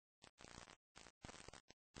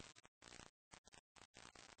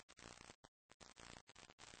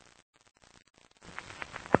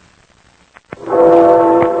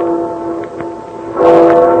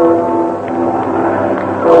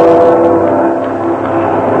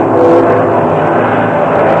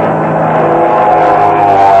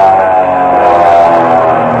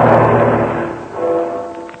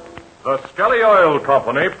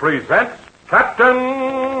Company presents Captain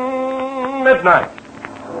Midnight.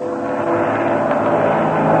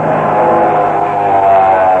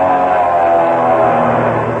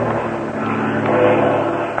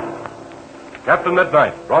 Captain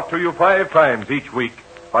Midnight, brought to you 5 times each week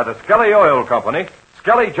by the Skelly Oil Company,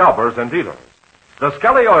 Skelly Jobbers and Dealers. The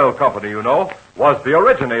Skelly Oil Company, you know, was the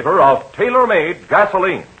originator of tailor-made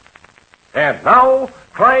gasoline. And now,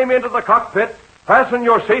 climb into the cockpit, fasten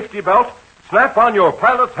your safety belt, snap on your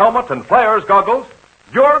pilot's helmet and flyer's goggles.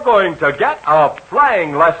 You're going to get a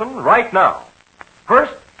flying lesson right now.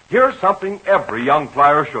 First, here's something every young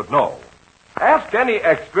flyer should know. Ask any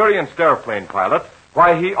experienced airplane pilot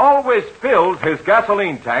why he always fills his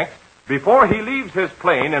gasoline tank before he leaves his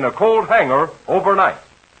plane in a cold hangar overnight.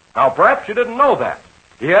 Now, perhaps you didn't know that.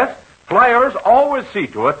 Yes, flyers always see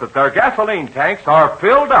to it that their gasoline tanks are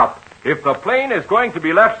filled up if the plane is going to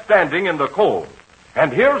be left standing in the cold.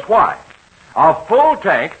 And here's why. A full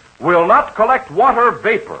tank will not collect water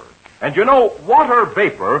vapor. And you know, water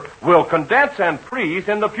vapor will condense and freeze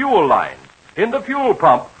in the fuel line, in the fuel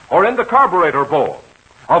pump, or in the carburetor bowl.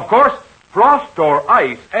 Of course, frost or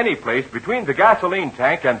ice any place between the gasoline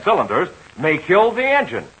tank and cylinders may kill the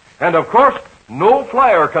engine. And of course, no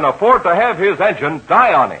flyer can afford to have his engine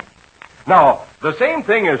die on him. Now, the same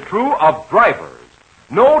thing is true of drivers.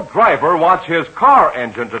 No driver wants his car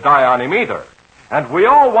engine to die on him either. And we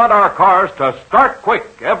all want our cars to start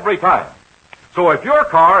quick every time. So if your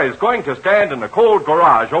car is going to stand in a cold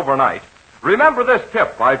garage overnight, remember this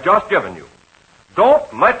tip I've just given you.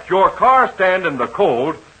 Don't let your car stand in the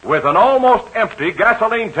cold with an almost empty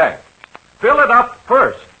gasoline tank. Fill it up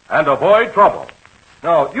first and avoid trouble.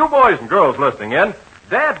 Now, you boys and girls listening in,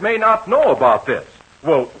 Dad may not know about this.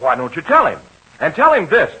 Well, why don't you tell him? And tell him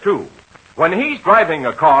this, too. When he's driving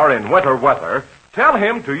a car in winter weather, tell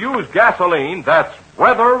him to use gasoline that's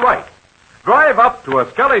weather right. Drive up to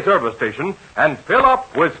a Skelly service station and fill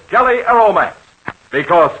up with Skelly Aeromax.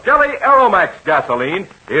 Because Skelly Aeromax gasoline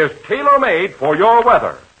is tailor-made for your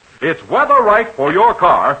weather. It's weather right for your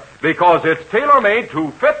car because it's tailor-made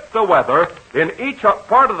to fit the weather in each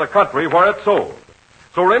part of the country where it's sold.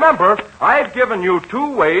 So remember, I've given you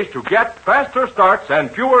 2 ways to get faster starts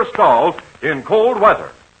and fewer stalls in cold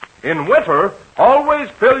weather. In winter, always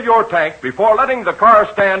fill your tank before letting the car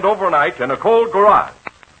stand overnight in a cold garage.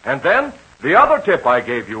 And then, the other tip I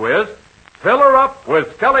gave you is, fill her up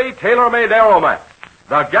with Skelly Tailor-Made Aeromax,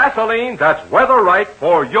 the gasoline that's weather right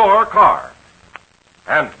for your car.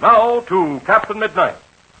 And now to Captain Midnight.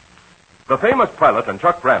 The famous pilot and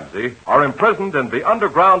Chuck Ramsey are imprisoned in the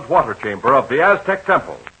underground water chamber of the Aztec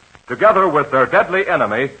Temple, together with their deadly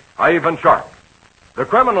enemy, Ivan Shark. The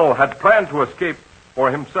criminal had planned to escape for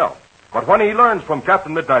himself, but when he learns from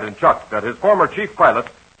Captain Midnight and Chuck that his former chief pilots,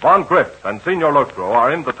 Von Griff and Senor Lotro,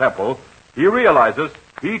 are in the temple, he realizes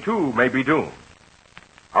he too may be doomed.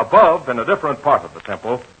 Above, in a different part of the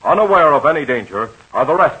temple, unaware of any danger, are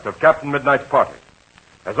the rest of Captain Midnight's party.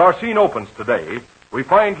 As our scene opens today, we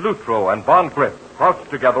find Lutro and Von Griff crouched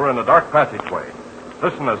together in a dark passageway.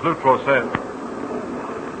 Listen as Lutro says.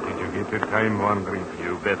 Did you get the time, Von Griff?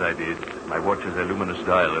 You bet I did. My watch is a luminous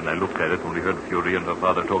dial, and I looked at it when we heard Fury and her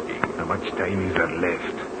father talking. How much time is there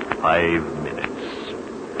left? 5 minutes.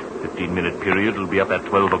 15-minute period will be up at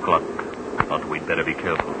 12 o'clock. But we'd better be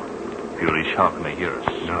careful. Fury Shark may hear us.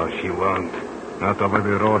 No, she won't. Not over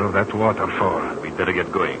the roar of that waterfall. We'd better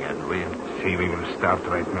get going, hadn't we? See, we will start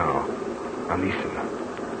right now. Now listen.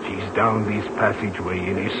 She's down this passageway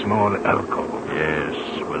in a small alcove. Yes,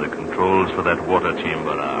 where the controls for that water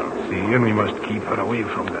chamber are. See, and we must keep her away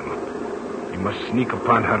from them. We must sneak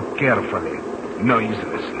upon her carefully,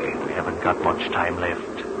 noiselessly. We haven't got much time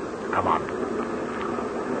left. Come on.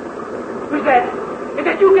 Who's that? Is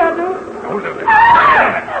that you, Gander? Hold her there.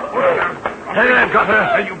 Hold her down. Hey, I've got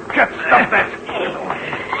her. You can't stop that.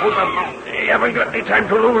 Hold her now. We haven't got any time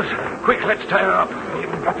to lose. Quick, let's tie her up. We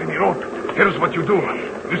haven't got any rope. Here's what you do.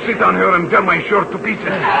 You sit on her and tear my shirt to pieces.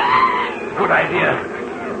 Good idea.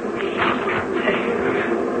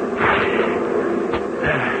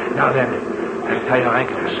 Now then, let's tie her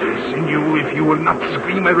ankles. Listen, you, if you will not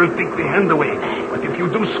scream, I will take the hand away. But if you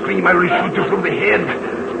do scream, I will shoot you through the head.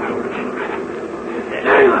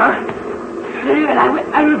 Very well. Very well,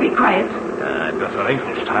 I will be quiet. I've got her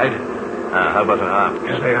ankles tied. How about her arms?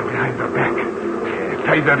 They are behind her back.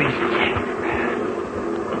 Tie the wrists.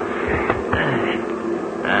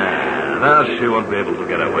 Now she won't be able to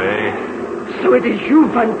get away. So it is you,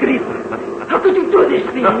 Van Grief. How could you do this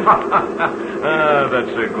thing?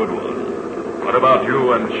 That's a good one. What about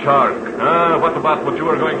you and Shark? What about what you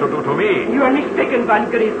are going to do to me? You are mistaken, Van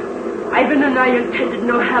Grief. Ivan and I intended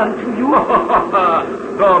no harm to you.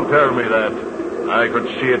 Don't tell me that. I could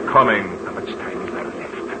see it coming. How much time is there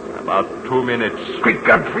left? About 2 minutes. Quick,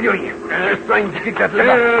 God, Fury. Just trying to get that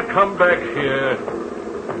lever. Come back here.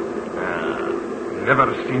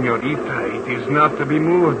 Never, senorita. It is not to be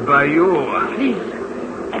moved by you. Please,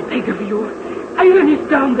 I beg of you. Iron is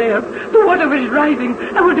down there. The water is rising.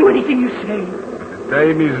 I will do anything you say. The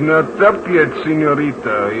time is not up yet,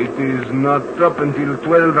 senorita. It is not up until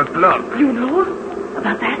 12 o'clock. You know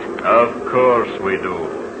about that? Of course we do.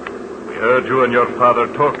 We heard you and your father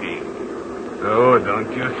talking. So,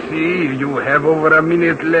 don't you see? You have over a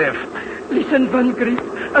minute left. Listen, Van Grief,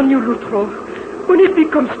 and you, Lutro. When it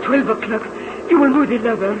becomes 12 o'clock, you will move the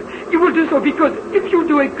lever. You will do so because if you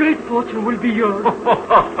do, a great fortune will be yours. Listen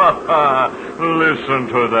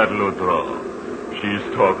to that, Lutro. She's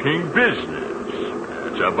talking business.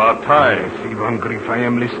 It's about time. See, Van Grief, I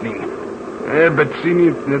am listening. But,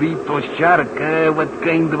 Senorito Shark, what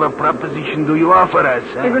kind of a proposition do you offer us?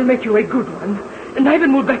 I will make you a good one, and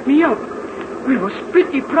Ivan will back me up. We will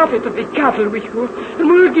split the profit of the cattle with you, and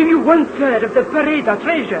we will give you 1/3 of the Pareda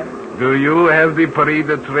treasure. Do you have the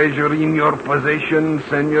Pareda treasure in your possession,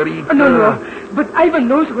 senorita? No, but Ivan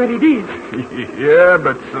knows where it is. Yeah,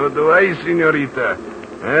 but so do I, senorita.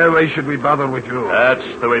 Why should we bother with you? That's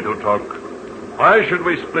the way to talk. Why should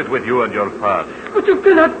we split with you and your father? But you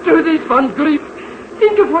cannot do this, Van Grief.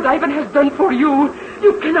 Think of what Ivan has done for you.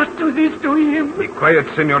 You cannot do this to him. Be quiet,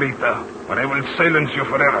 senorita, or I will silence you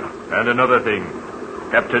forever. And another thing.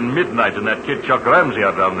 Captain Midnight and that kid Chuck Ramsey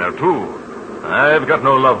are down there, too. I've got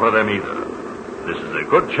no love for them either. This is a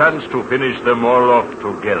good chance to finish them all off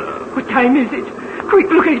together. What time is it? Quick,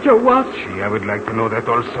 look at your watch. Gee, I would like to know that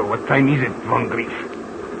also. What time is it, Van Grief?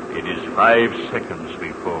 It is 5 seconds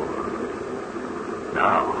before.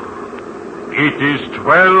 Now, it is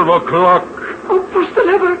 12 o'clock. Oh, push the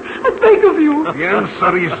lever. I beg of you. The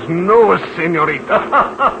answer is no, senorita.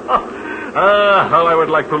 How I would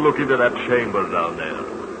like to look into that chamber down there.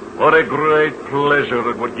 What a great pleasure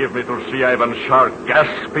it would give me to see Ivan Shark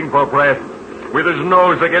gasping for breath, with his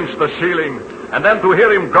nose against the ceiling, and then to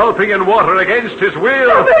hear him gulping in water against his will.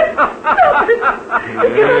 Stop it! I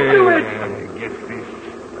cannot do it. Get this.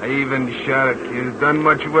 Ivan Shark has done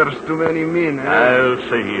much worse to many men. I'll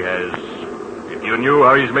say he has. If you knew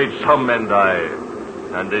how he's made some men die.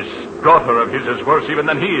 And this daughter of his is worse even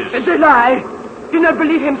than he is. It's a lie. Do not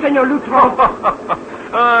believe him, Senor Lutro.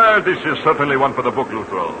 This is certainly one for the book,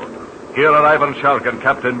 Lutro. Here are Ivan Shark and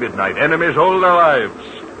Captain Midnight, enemies all their lives.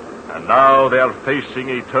 And now they are facing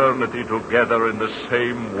eternity together in the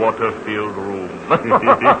same water-filled room.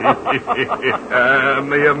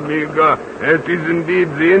 Mi amigo, that is indeed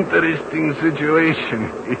the interesting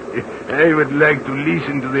situation. I would like to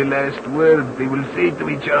listen to the last words they will say to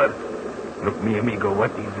each other. Look, mi amigo,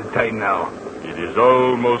 what is the time now? It is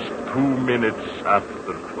almost 2 minutes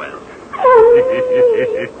after 12.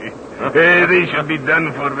 They should be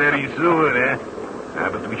done for very soon, eh?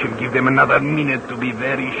 But we should give them another minute to be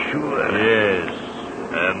very sure. Yes,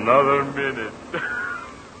 another minute.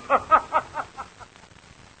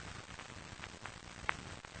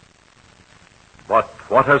 But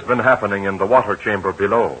what has been happening in the water chamber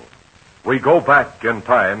below? We go back in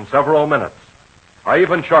time several minutes.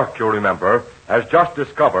 Ivan Shark, you remember, has just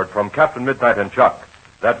discovered from Captain Midnight and Chuck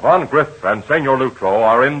that Von Griff and Senor Lutro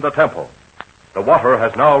are in the temple. The water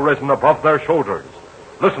has now risen above their shoulders.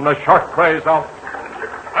 Listen as Shark cries out.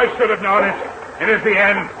 I should have known it. It is the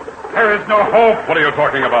end. There is no hope. What are you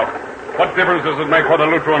talking about? What difference does it make whether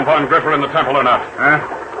Lutro and Von Griff are in the temple or not? Huh?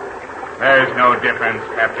 There's no difference,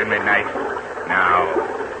 Captain Midnight. Now,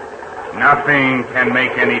 nothing can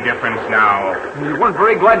make any difference now. You weren't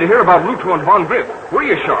very glad to hear about Lutro and Von Griff, were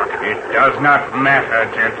you, Shark? It does not matter,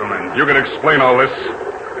 gentlemen. You can explain all this,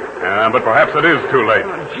 but perhaps it is too late.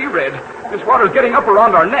 Gee, Red, this water's getting up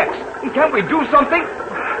around our necks. Can't we do something?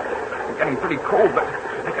 It's getting pretty cold, but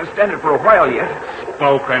I can stand it for a while yet.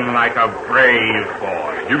 Spoken like a brave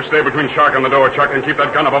boy. You stay between Shark and the door, Chuck, and keep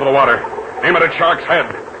that gun above the water. Aim it at Shark's head.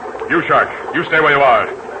 You, Shark, you stay where you are.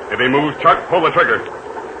 If he moves, Chuck, pull the trigger.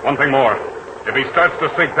 One thing more. If he starts to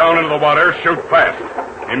sink down into the water, shoot fast.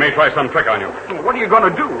 He may try some trick on you. What are you going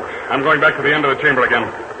to do? I'm going back to the end of the chamber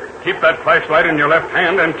again. Keep that flashlight in your left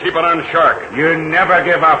hand and keep it on Shark. You never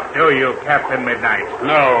give up, do you, Captain Midnight?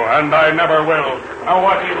 No, and I never will. Now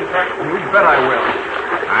watch him, Chuck. You bet I will.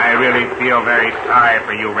 I really feel very sorry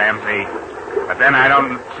for you, Ramsey. But then I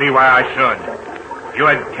don't see why I should. If you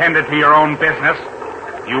had tended to your own business,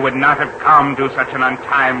 you would not have come to such an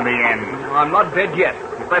untimely end. Well, I'm not dead yet,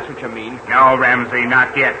 if that's what you mean. No, Ramsey,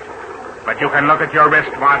 not yet. But you can look at your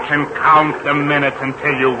wristwatch and count the minutes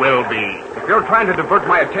until you will be. If you're trying to divert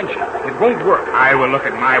my attention, it won't work. I will look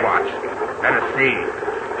at my watch. Let us see.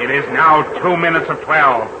 It is now 2 minutes of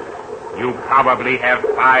 12. You probably have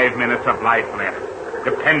 5 minutes of life left,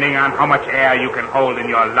 depending on how much air you can hold in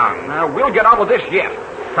your lungs. We'll get out of this yet.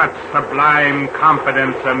 Such sublime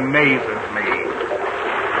confidence amazes me.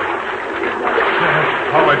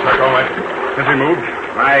 All right, Chuck, all right. Has he moved?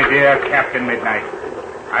 My dear Captain Midnight,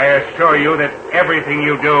 I assure you that everything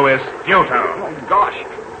you do is futile. Oh, gosh.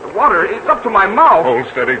 The water is up to my mouth. Hold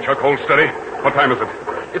steady, Chuck, hold steady. What time is it?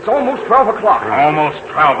 It's almost 12 o'clock. Almost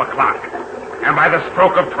 12 o'clock. And by the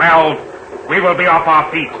stroke of 12, we will be off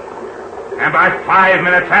our feet. And by 5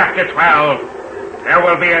 minutes after 12, there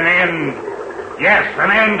will be an end. Yes,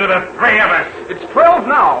 an end to the three of us. It's 12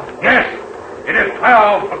 now. Yes, it is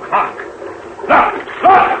 12 o'clock. Look!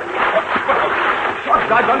 Shark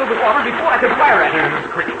dived under the water before I could fire at him.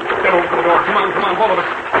 Quick, get over to the door. Come on, both of us.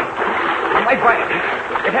 I'm right by it.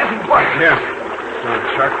 It hasn't budged. Yes.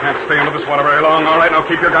 Shark can't stay under this water very long. All right, now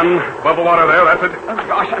keep your gun above the water there. That's it. Oh,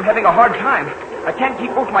 gosh, I'm having a hard time. I can't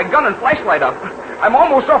keep both my gun and flashlight up. I'm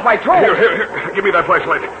almost off my toes. Here. Give me that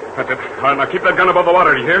flashlight. That's it. All right, now keep that gun above the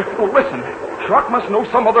water, do you hear? Oh, listen. Shark must know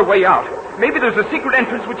some other way out. Maybe there's a secret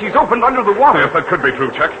entrance which he's opened under the water. Yes, that could be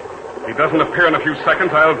true, Chuck. If he doesn't appear in a few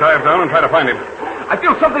seconds, I'll dive down and try to find him. I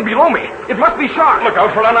feel something below me. It must be Shark. Look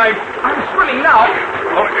out for a knife. I'm swimming now.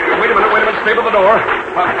 Oh, wait a minute. Stay by the door.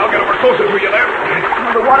 I'll get over closer to you there.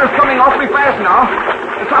 The water's coming awfully fast now.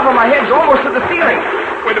 The top of my head's almost to the ceiling.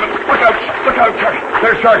 Wait a minute. Look out, Chuck.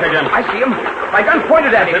 There's Shark again. I see him. My gun's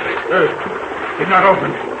pointed at him. Did not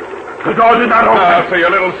open. The door did not open. So your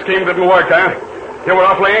little scheme didn't work, huh? You were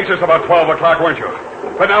awfully anxious about 12 o'clock, weren't you?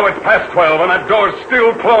 But now it's past 12 and that door's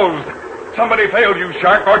still closed. Somebody failed you,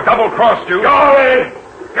 Shark, or double-crossed you. Joey,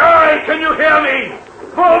 can you hear me?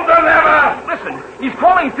 Move the lever! Listen, he's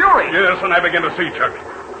calling fury. Yes, and I begin to see, Chuck.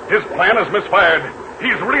 His plan has misfired.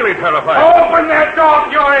 He's really terrified. Open that door,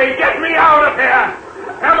 Fury! Get me out of here!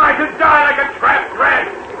 Am I to die like a trapped rat?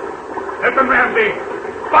 Listen, Ramsey,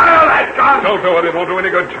 fire that gun! Don't do it. It won't do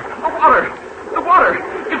any good, Chuck. The water.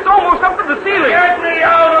 It's almost up to the ceiling. Get me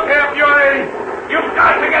out of here, Fury! You've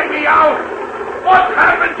got to get me out! What's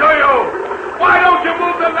happened to you? Why don't you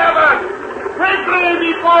move the lever?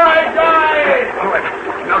 Quickly before I die! All right.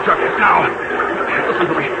 Now, Chuck, now. Listen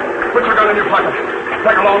to me. Put your gun in your pocket.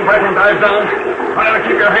 Take a long breath and dive down. Try to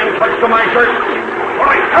keep your hand clutched to my shirt. All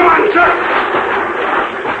right, come on, Chuck!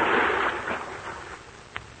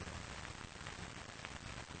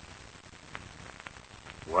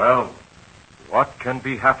 Well, what can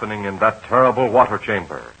be happening in that terrible water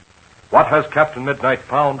chamber? What has Captain Midnight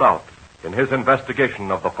found out in his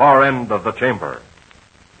investigation of the far end of the chamber?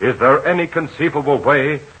 Is there any conceivable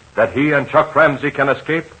way that he and Chuck Ramsey can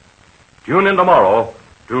escape? Tune in tomorrow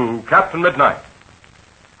to Captain Midnight.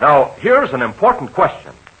 Now, here's an important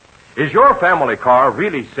question. Is your family car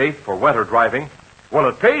really safe for winter driving? Well,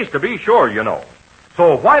 it pays to be sure, you know.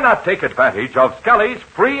 So why not take advantage of Skelly's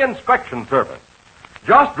free inspection service?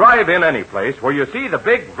 Just drive in any place where you see the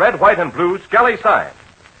big red, white, and blue Skelly sign.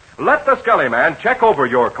 Let the Skelly man check over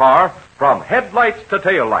your car from headlights to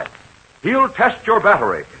taillights. He'll test your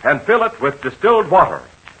battery and fill it with distilled water.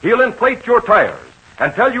 He'll inflate your tires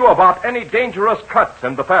and tell you about any dangerous cuts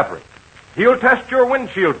in the fabric. He'll test your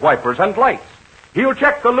windshield wipers and lights. He'll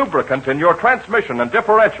check the lubricant in your transmission and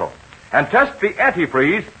differential and test the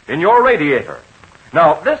antifreeze in your radiator.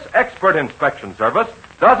 Now, this expert inspection service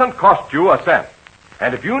doesn't cost you a cent.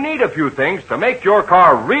 And if you need a few things to make your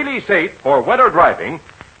car really safe for winter driving,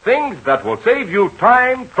 things that will save you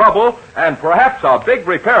time, trouble, and perhaps a big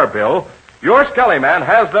repair bill, your Skelly man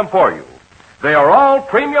has them for you. They are all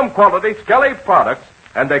premium quality Skelly products,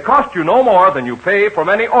 and they cost you no more than you pay from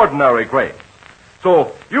any ordinary grade.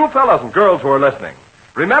 So, you fellas and girls who are listening,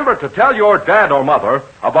 remember to tell your dad or mother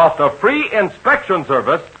about the free inspection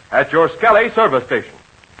service at your Skelly service station.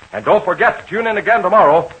 And don't forget to tune in again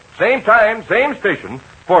tomorrow, same time, same station,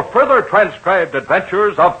 for further transcribed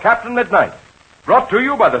adventures of Captain Midnight. Brought to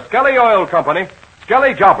you by the Skelly Oil Company,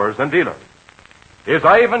 Skelly Jobbers and Dealers. Is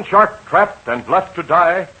Ivan Shark trapped and left to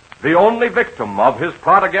die, the only victim of his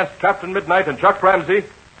plot against Captain Midnight and Chuck Ramsey?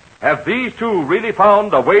 Have these two really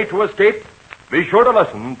found a way to escape? Be sure to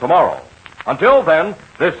listen tomorrow. Until then,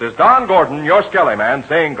 this is Don Gordon, your Skelly man,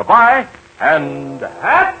 saying goodbye and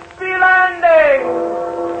happy landing!